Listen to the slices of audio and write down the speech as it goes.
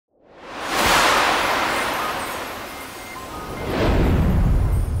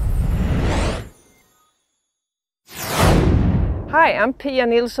Hi, I'm Pia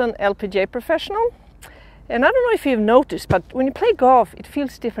Nilsson, LPGA Professional. And I don't know if you've noticed, but when you play golf, it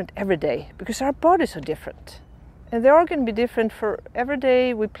feels different every day because our bodies are different. And they are going to be different for every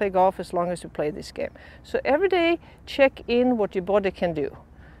day we play golf as long as we play this game. So every day, check in what your body can do.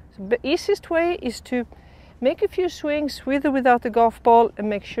 So the easiest way is to make a few swings with or without the golf ball and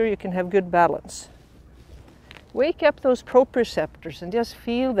make sure you can have good balance. Wake up those proprioceptors and just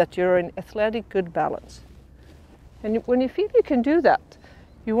feel that you're in athletic good balance. And when you feel you can do that,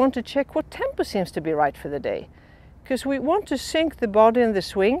 you want to check what tempo seems to be right for the day. Because we want to sync the body and the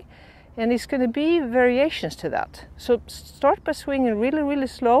swing, and it's going to be variations to that. So start by swinging really, really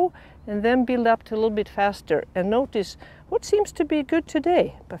slow and then build up to a little bit faster and notice what seems to be good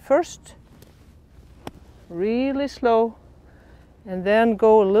today. But first, really slow and then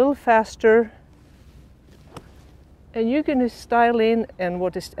go a little faster. And you're going to style in and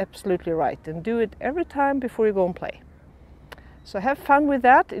what is absolutely right and do it every time before you go and play. So have fun with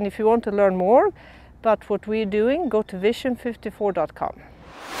that, and if you want to learn more about what we're doing, go to vision54.com.